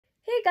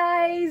Hey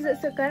guys,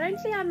 so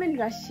currently I'm in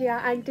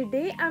Russia and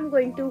today I'm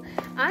going to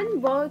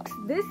unbox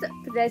this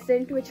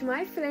present which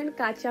my friend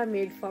Katya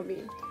made for me.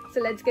 So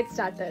let's get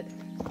started.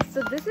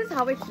 So this is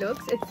how it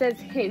looks. It says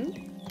hint,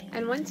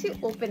 and once you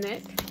open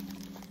it,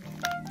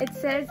 it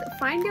says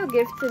find your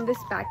gifts in this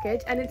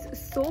package, and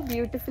it's so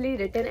beautifully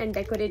written and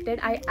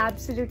decorated. I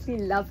absolutely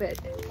love it.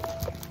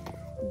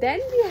 Then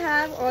we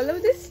have all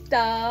of this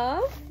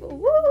stuff.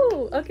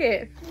 Woo!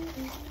 Okay.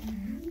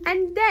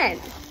 And then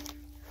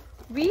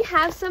we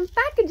have some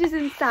packages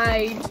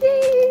inside.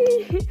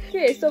 Yay!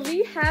 Okay, so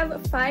we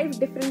have 5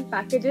 different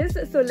packages.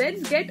 So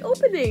let's get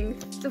opening.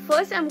 So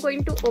first I'm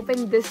going to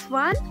open this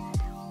one.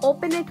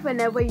 Open it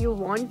whenever you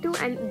want to,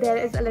 and there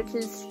is a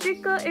little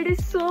sticker. It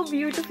is so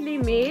beautifully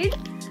made.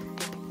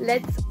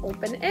 Let's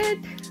open it.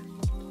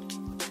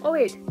 Oh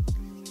wait,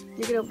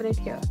 you can open it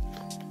here.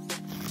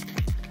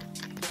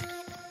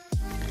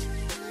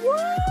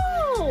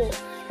 Wow!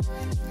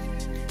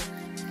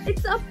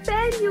 It's a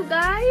pen, you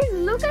guys.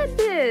 Look at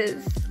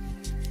this.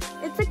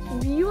 It's a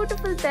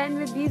beautiful pen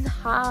with these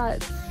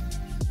hearts.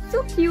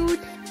 So cute.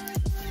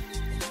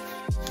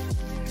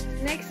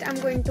 Next, I'm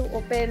going to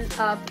open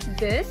up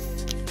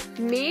this.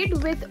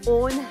 Made with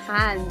own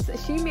hands.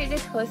 She made it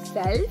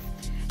herself.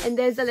 And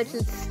there's a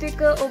little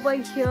sticker over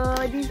here.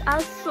 These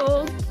are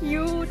so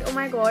cute. Oh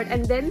my god.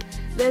 And then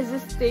there's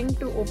this thing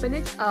to open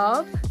it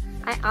up.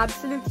 I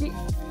absolutely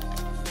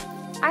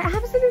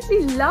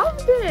love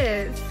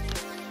this.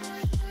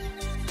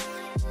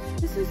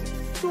 This is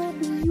so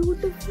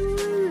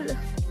beautiful.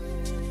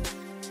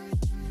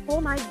 Oh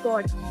my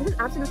god, this is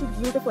absolutely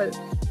beautiful.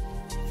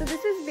 So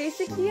this is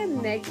basically a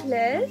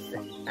necklace,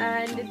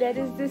 and there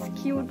is this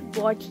cute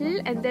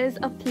bottle, and there's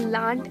a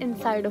plant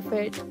inside of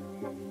it.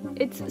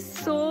 It's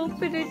so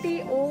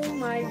pretty. Oh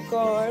my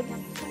god.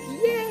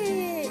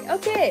 Yay!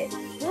 Okay,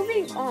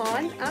 moving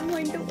on, I'm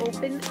going to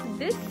open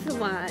this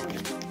one.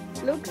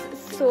 Looks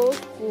so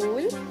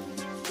cool.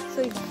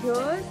 So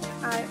here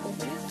I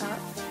open it up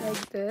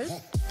like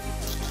this.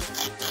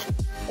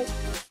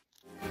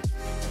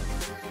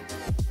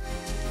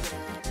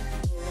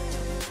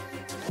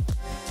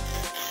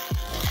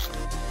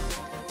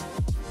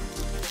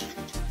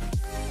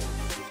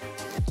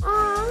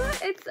 Oh,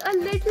 it's a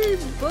little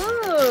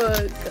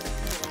book.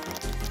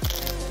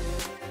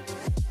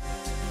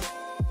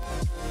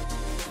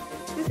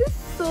 This is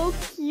so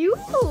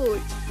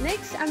cute.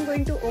 Next, I'm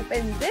going to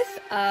open this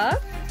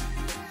up.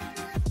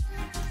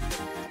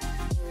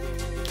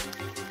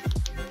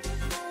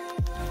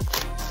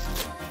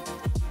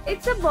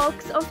 It's a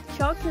box of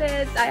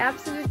chocolates. I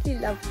absolutely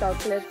love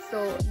chocolates,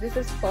 so this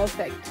is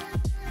perfect.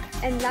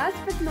 And last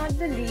but not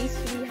the least,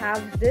 we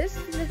have this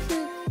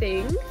little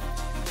thing.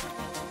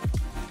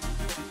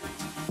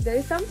 There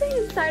is something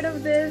inside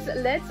of this.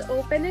 Let's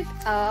open it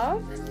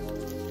up.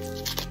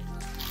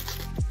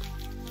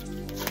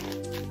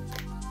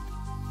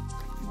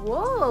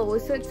 Whoa,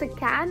 so it's a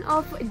can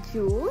of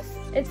juice.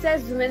 It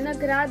says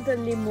Vinaigrette de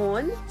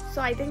Limon.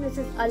 So I think this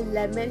is a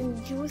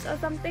lemon juice or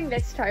something.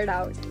 Let's try it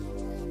out.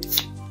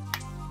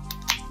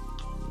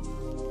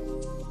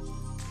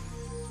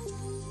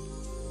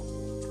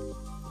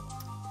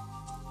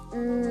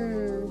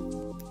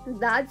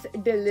 That's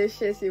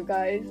delicious, you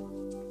guys.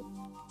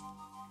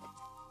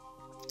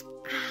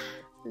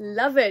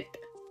 Love it.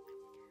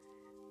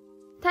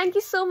 Thank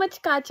you so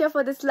much, Katya,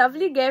 for this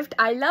lovely gift.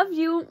 I love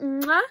you.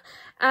 Mwah.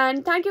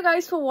 And thank you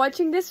guys for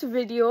watching this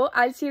video.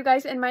 I'll see you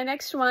guys in my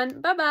next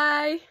one. Bye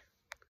bye.